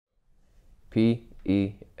PEACE,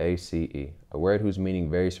 a word whose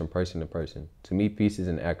meaning varies from person to person. To me, peace is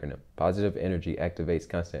an acronym. Positive energy activates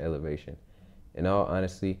constant elevation. In all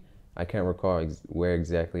honesty, I can't recall where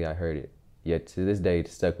exactly I heard it, yet to this day it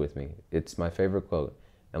stuck with me. It's my favorite quote,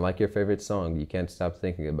 and like your favorite song, you can't stop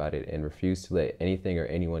thinking about it and refuse to let anything or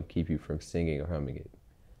anyone keep you from singing or humming it.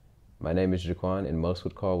 My name is Jaqwan, and most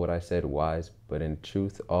would call what I said wise, but in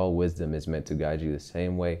truth, all wisdom is meant to guide you the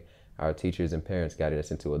same way our teachers and parents guided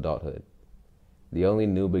us into adulthood. The only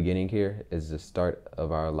new beginning here is the start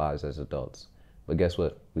of our lives as adults. But guess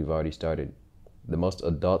what? We've already started. The most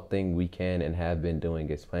adult thing we can and have been doing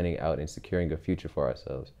is planning out and securing a future for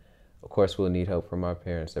ourselves. Of course, we'll need help from our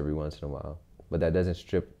parents every once in a while, but that doesn't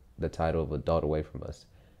strip the title of adult away from us,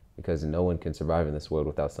 because no one can survive in this world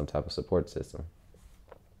without some type of support system.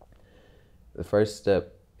 The first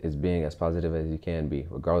step is being as positive as you can be,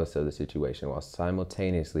 regardless of the situation, while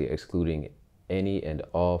simultaneously excluding any and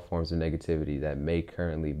all forms of negativity that may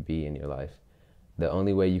currently be in your life. The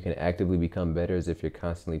only way you can actively become better is if you're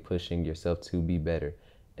constantly pushing yourself to be better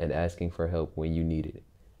and asking for help when you need it,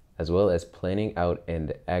 as well as planning out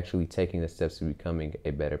and actually taking the steps to becoming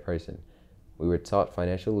a better person. We were taught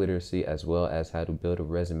financial literacy as well as how to build a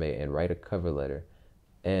resume and write a cover letter,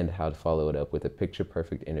 and how to follow it up with a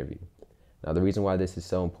picture-perfect interview. Now, the reason why this is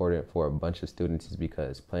so important for a bunch of students is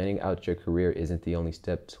because planning out your career isn't the only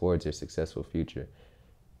step towards your successful future.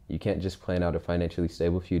 You can't just plan out a financially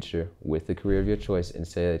stable future with the career of your choice and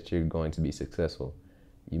say that you're going to be successful.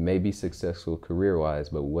 You may be successful career-wise,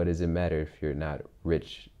 but what does it matter if you're not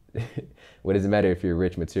rich? What does it matter if you're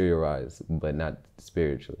rich material-wise, but not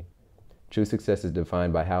spiritually? True success is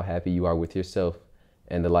defined by how happy you are with yourself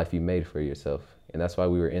and the life you made for yourself. And that's why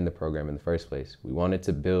we were in the program in the first place. We wanted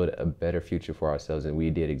to build a better future for ourselves, and we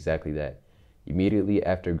did exactly that. Immediately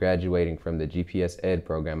after graduating from the GPS Ed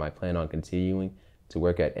program, I plan on continuing to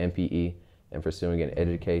work at MPE and pursuing an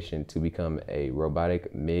education to become a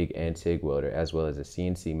robotic MIG and TIG welder, as well as a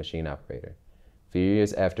CNC machine operator. A few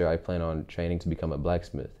years after, I plan on training to become a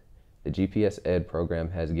blacksmith. The GPS Ed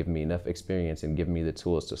program has given me enough experience and given me the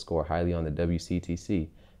tools to score highly on the WCTC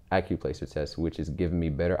AccuPlacer test, which has given me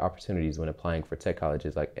better opportunities when applying for tech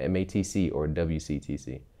colleges like MATC or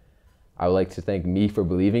WCTC. I would like to thank me for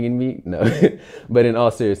believing in me. No, but in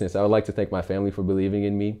all seriousness, I would like to thank my family for believing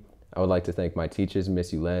in me. I would like to thank my teachers,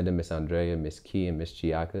 Miss Yolanda, Miss Andrea, Miss Key, and Miss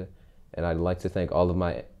Chiaka. And I'd like to thank all of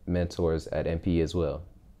my mentors at MPE as well.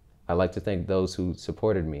 I'd like to thank those who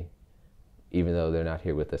supported me, even though they're not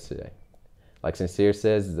here with us today. Like Sincere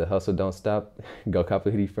says, the hustle don't stop. Go cop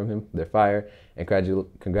a hoodie from him. They're fire. And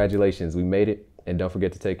congratulations, we made it. And don't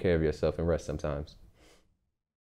forget to take care of yourself and rest sometimes.